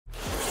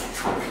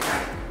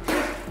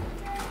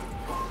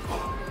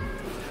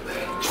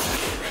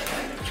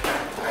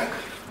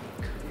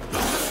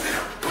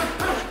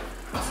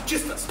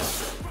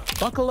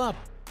Buckle up,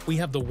 we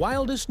have the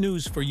wildest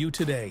news for you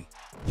today.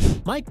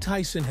 Mike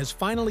Tyson has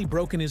finally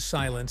broken his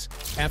silence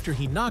after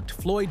he knocked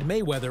Floyd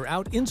Mayweather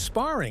out in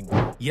sparring.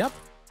 Yep,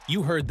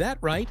 you heard that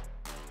right.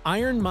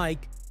 Iron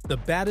Mike, the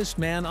baddest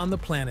man on the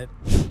planet,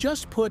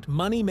 just put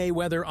Money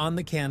Mayweather on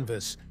the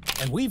canvas,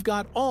 and we've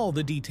got all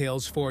the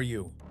details for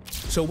you.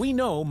 So we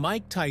know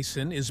Mike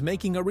Tyson is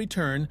making a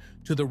return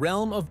to the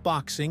realm of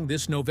boxing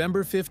this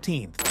November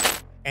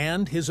 15th.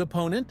 And his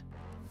opponent?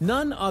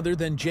 None other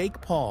than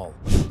Jake Paul,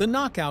 the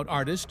knockout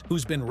artist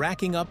who's been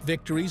racking up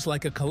victories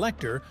like a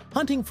collector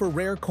hunting for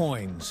rare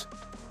coins.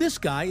 This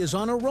guy is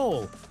on a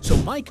roll, so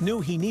Mike knew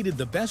he needed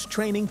the best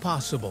training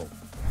possible.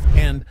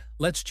 And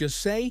let's just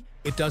say,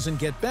 it doesn't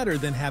get better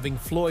than having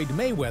Floyd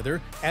Mayweather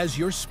as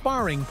your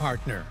sparring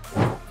partner.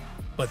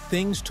 But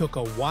things took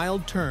a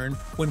wild turn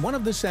when one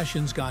of the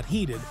sessions got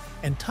heated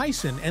and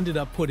Tyson ended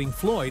up putting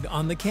Floyd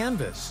on the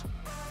canvas.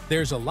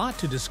 There's a lot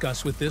to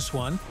discuss with this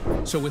one,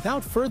 so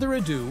without further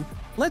ado,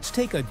 let's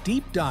take a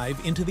deep dive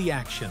into the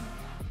action.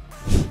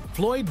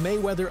 Floyd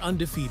Mayweather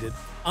undefeated,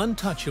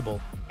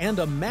 untouchable, and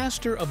a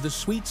master of the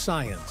sweet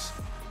science.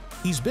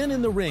 He's been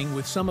in the ring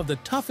with some of the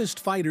toughest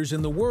fighters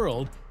in the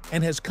world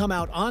and has come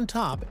out on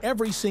top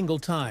every single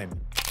time.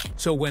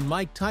 So when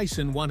Mike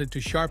Tyson wanted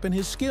to sharpen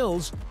his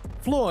skills,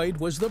 Floyd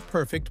was the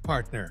perfect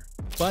partner.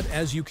 But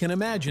as you can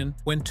imagine,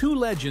 when two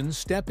legends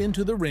step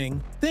into the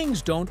ring,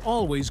 things don't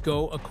always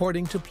go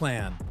according to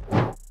plan.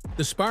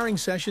 The sparring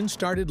session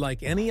started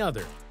like any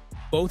other,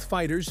 both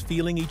fighters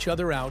feeling each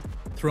other out,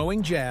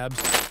 throwing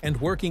jabs, and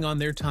working on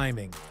their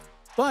timing.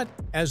 But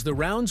as the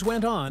rounds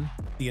went on,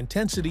 the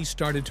intensity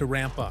started to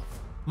ramp up.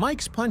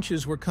 Mike's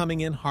punches were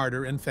coming in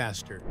harder and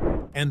faster,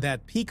 and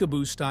that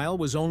peekaboo style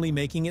was only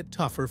making it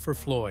tougher for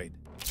Floyd.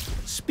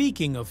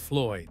 Speaking of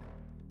Floyd,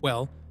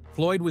 well,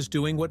 Floyd was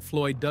doing what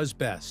Floyd does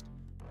best,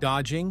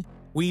 dodging,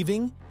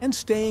 weaving, and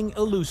staying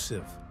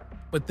elusive.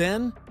 But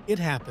then, it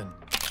happened.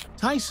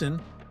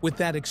 Tyson, with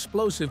that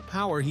explosive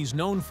power he's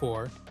known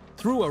for,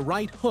 threw a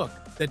right hook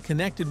that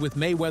connected with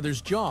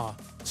Mayweather's jaw,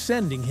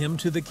 sending him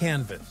to the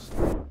canvas.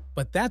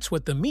 But that's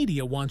what the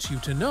media wants you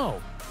to know.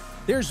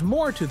 There's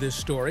more to this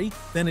story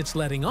than it's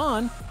letting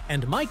on,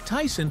 and Mike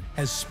Tyson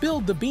has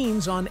spilled the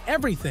beans on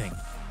everything.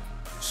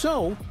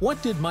 So,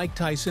 what did Mike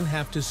Tyson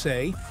have to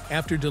say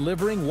after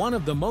delivering one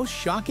of the most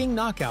shocking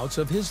knockouts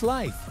of his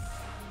life?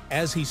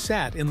 As he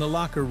sat in the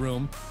locker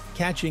room,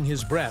 catching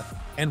his breath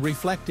and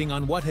reflecting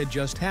on what had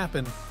just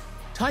happened,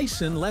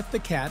 Tyson let the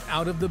cat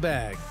out of the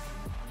bag.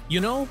 You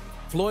know,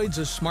 Floyd's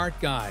a smart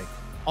guy,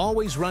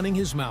 always running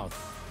his mouth,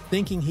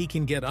 thinking he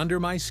can get under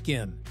my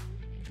skin.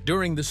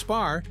 During the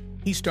spar,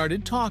 he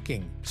started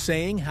talking,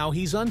 saying how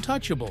he's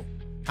untouchable,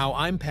 how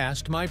I'm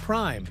past my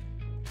prime.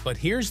 But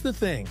here's the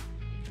thing.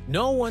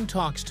 No one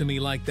talks to me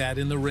like that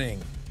in the ring.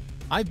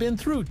 I've been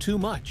through too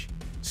much,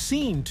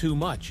 seen too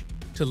much,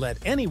 to let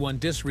anyone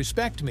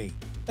disrespect me,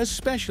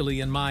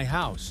 especially in my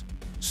house.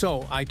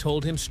 So I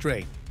told him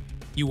straight,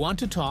 "You want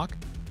to talk?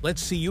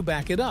 Let's see you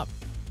back it up."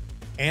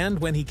 And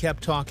when he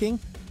kept talking,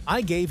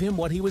 I gave him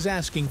what he was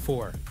asking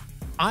for.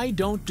 I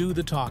don't do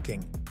the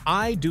talking,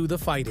 I do the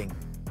fighting.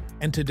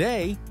 And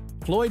today,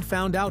 Floyd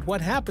found out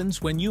what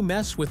happens when you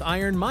mess with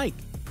Iron Mike.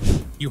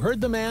 You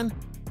heard the man?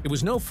 It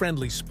was no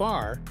friendly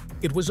spar,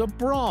 it was a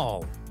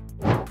brawl.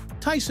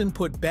 Tyson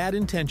put bad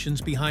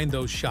intentions behind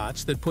those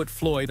shots that put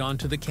Floyd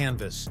onto the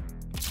canvas.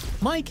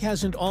 Mike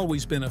hasn't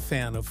always been a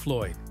fan of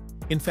Floyd.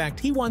 In fact,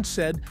 he once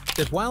said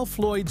that while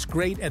Floyd's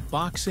great at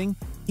boxing,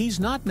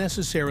 he's not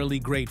necessarily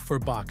great for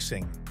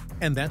boxing.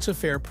 And that's a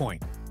fair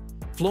point.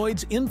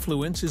 Floyd's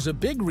influence is a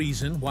big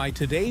reason why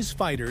today's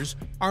fighters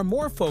are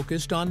more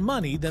focused on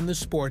money than the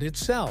sport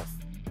itself.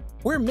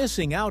 We're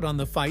missing out on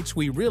the fights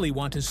we really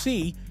want to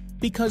see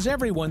because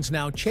everyone's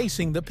now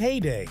chasing the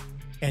payday.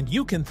 And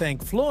you can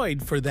thank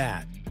Floyd for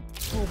that.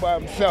 All by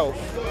himself.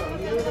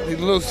 He's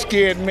a little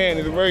scared man.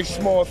 He's a very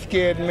small,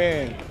 scared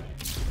man.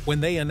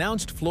 When they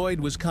announced Floyd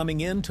was coming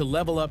in to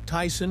level up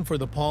Tyson for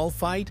the Paul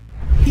fight,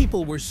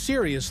 people were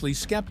seriously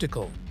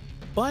skeptical.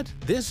 But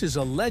this is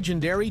a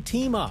legendary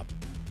team-up.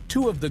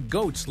 Two of the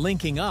GOATs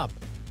linking up.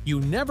 You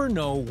never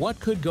know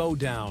what could go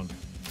down.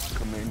 I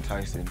commend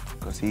Tyson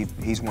because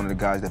he's one of the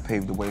guys that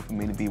paved the way for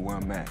me to be where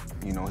I'm at.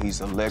 You know,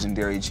 he's a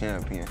legendary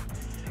champion.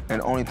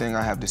 And the only thing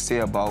I have to say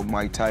about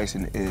Mike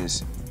Tyson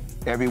is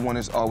everyone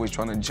is always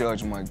trying to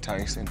judge Mike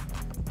Tyson.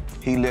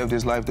 He lived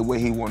his life the way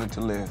he wanted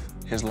to live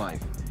his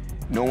life.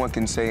 No one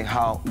can say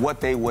what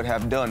they would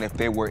have done if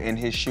they were in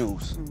his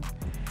shoes.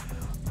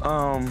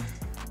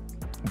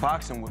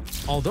 Boxing was...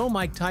 Although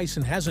Mike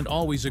Tyson hasn't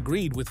always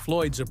agreed with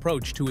Floyd's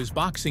approach to his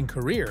boxing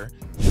career,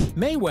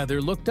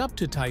 Mayweather looked up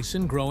to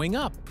Tyson growing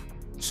up.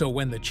 So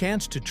when the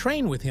chance to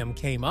train with him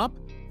came up,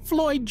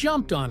 Floyd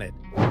jumped on it.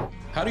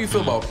 How do you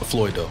feel about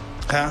Floyd, though?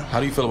 Huh? How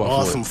do you feel about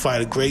Floyd? Awesome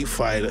fighter, great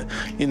fighter.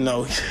 You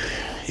know,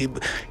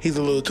 he's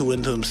a little too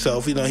into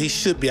himself. You know, he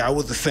should be. I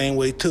was the same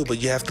way too, but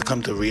you have to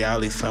come to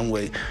reality some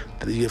way.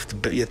 You have to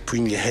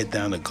bring your head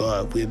down to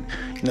God.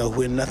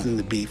 We're nothing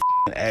to be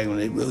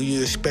arrogant.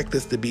 You expect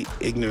us to be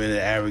ignorant and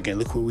arrogant.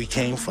 Look where we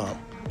came from.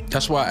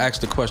 That's why I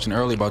asked the question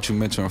earlier about you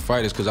mentoring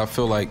fighters, because I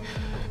feel like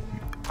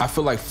I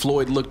feel like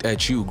Floyd looked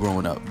at you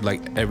growing up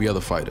like every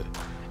other fighter.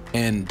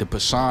 And the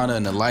persona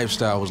and the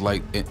lifestyle was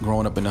like,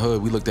 growing up in the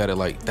hood, we looked at it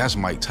like, that's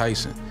Mike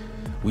Tyson.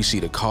 We see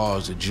the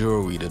cars, the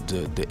jewelry,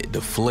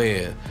 the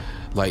flair.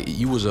 Like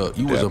you was a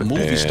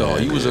movie star.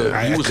 You was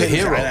a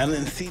hero. I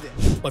didn't see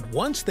that. But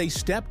once they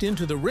stepped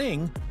into the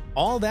ring,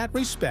 all that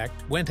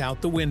respect went out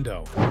the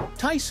window.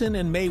 Tyson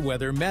and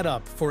Mayweather met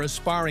up for a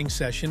sparring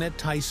session at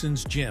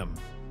Tyson's gym,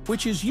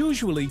 which is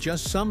usually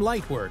just some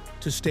light work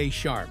to stay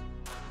sharp.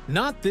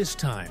 Not this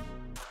time.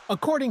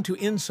 According to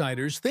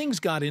insiders, things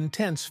got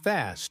intense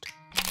fast.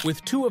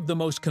 With two of the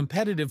most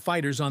competitive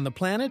fighters on the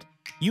planet,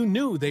 you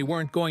knew they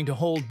weren't going to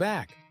hold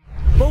back.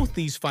 Both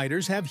these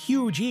fighters have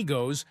huge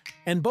egos,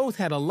 and both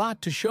had a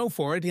lot to show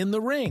for it in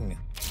the ring.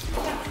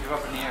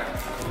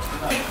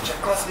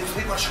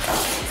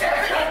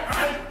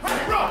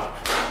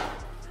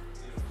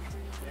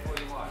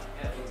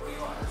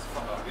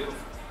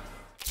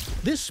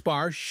 This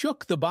spar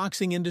shook the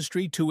boxing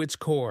industry to its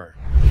core.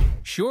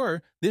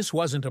 Sure, this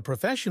wasn't a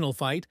professional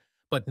fight,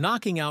 but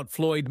knocking out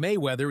Floyd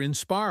Mayweather in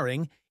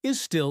sparring is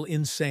still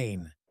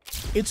insane.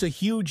 It's a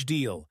huge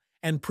deal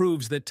and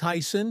proves that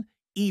Tyson,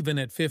 even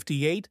at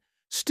 58,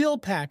 still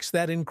packs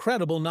that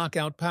incredible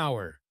knockout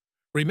power.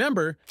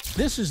 Remember,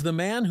 this is the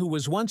man who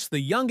was once the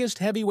youngest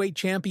heavyweight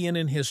champion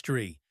in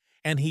history,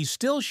 and he's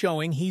still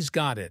showing he's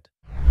got it.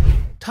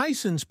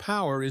 Tyson's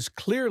power is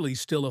clearly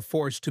still a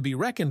force to be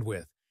reckoned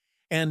with,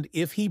 and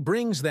if he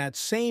brings that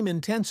same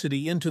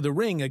intensity into the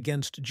ring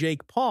against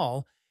Jake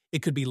Paul,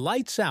 it could be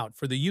lights out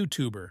for the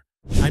YouTuber.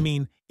 I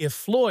mean, if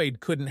Floyd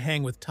couldn't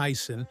hang with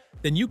Tyson,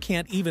 then you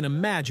can't even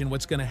imagine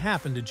what's going to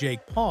happen to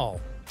Jake Paul.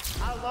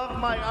 I love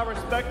Mike, I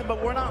respect him,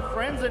 but we're not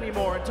friends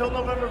anymore. Until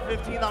November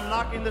 15th, I'm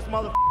knocking this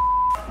mother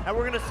and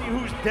we're gonna see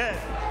who's dead.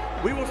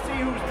 We will see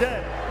who's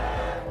dead.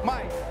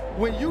 Mike,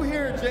 when you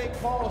hear Jake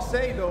Paul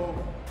say, though,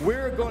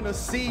 we're gonna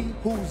see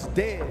who's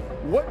dead,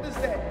 what does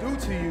that do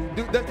to you?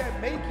 Does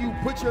that make you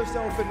put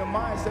yourself in the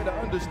mindset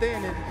of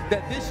understanding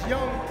that this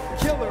young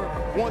killer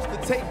wants to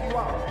take you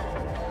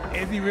out?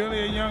 Is he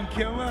really a young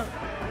killer?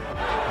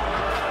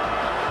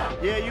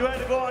 Yeah, you had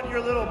to go on your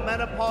little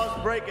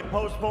menopause break and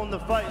postpone the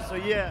fight, so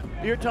yeah.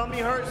 Your tummy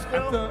hurts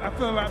still? I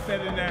feel a lot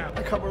better now.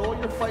 I covered all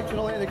your fights in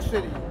Atlantic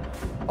City.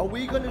 Are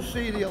we going to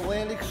see the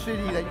Atlantic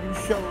City that you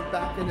showed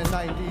back in the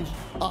 90s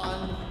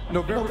on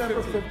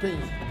November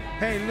 15th?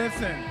 Hey,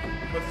 listen,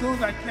 as soon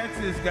as I catch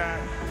this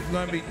guy, it's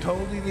going to be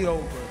totally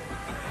over.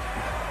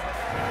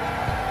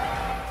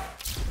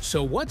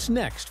 So what's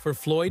next for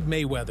Floyd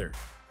Mayweather?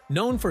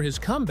 Known for his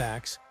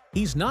comebacks,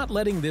 he's not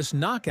letting this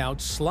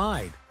knockout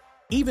slide.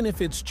 Even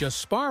if it's just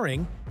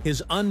sparring,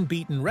 his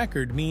unbeaten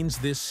record means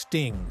this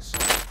stings.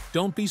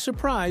 Don't be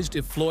surprised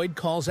if Floyd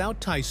calls out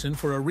Tyson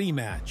for a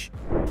rematch.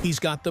 He's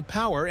got the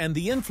power and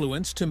the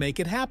influence to make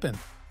it happen.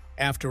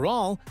 After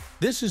all,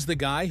 this is the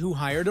guy who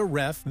hired a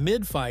ref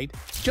mid-fight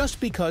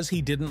just because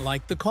he didn't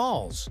like the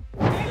calls.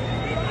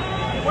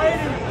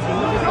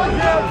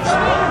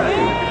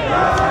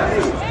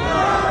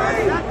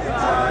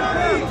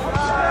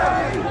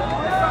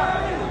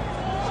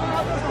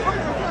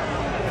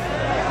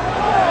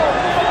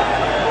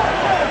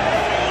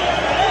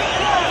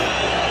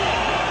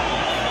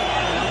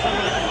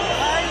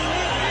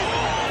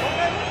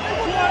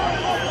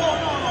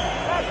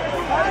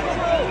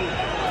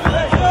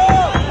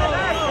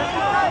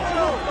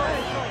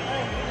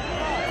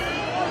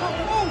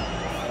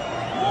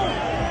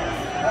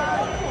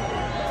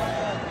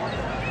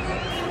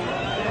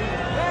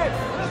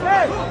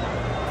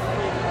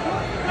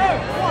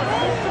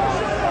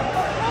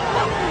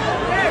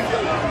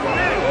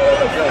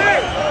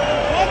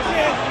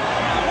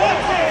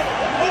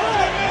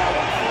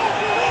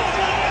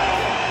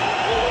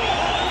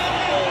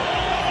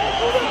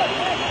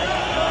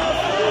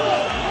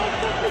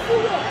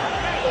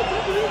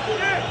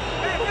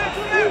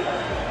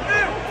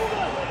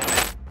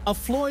 A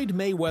Floyd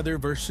Mayweather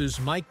versus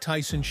Mike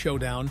Tyson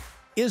showdown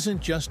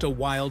isn't just a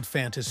wild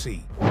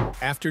fantasy.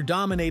 After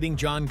dominating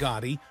John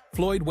Gotti,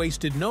 Floyd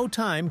wasted no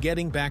time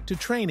getting back to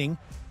training,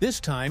 this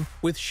time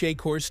with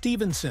Shakur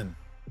Stevenson.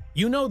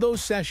 You know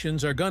those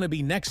sessions are gonna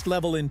be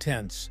next-level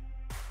intense.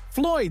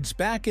 Floyd's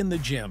back in the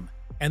gym,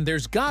 and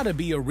there's gotta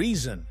be a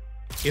reason.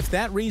 If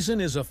that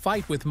reason is a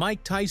fight with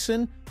Mike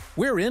Tyson,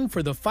 we're in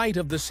for the fight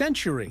of the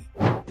century.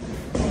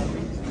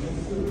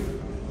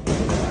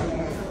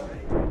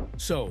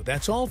 So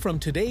that's all from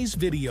today's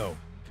video.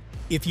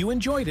 If you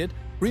enjoyed it,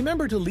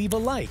 remember to leave a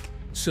like,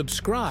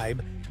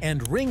 subscribe,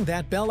 and ring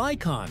that bell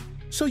icon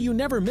so you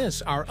never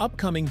miss our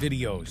upcoming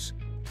videos.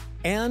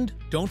 And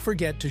don't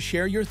forget to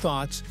share your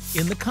thoughts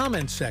in the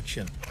comments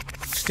section.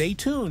 Stay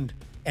tuned,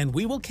 and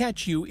we will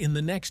catch you in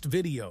the next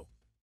video.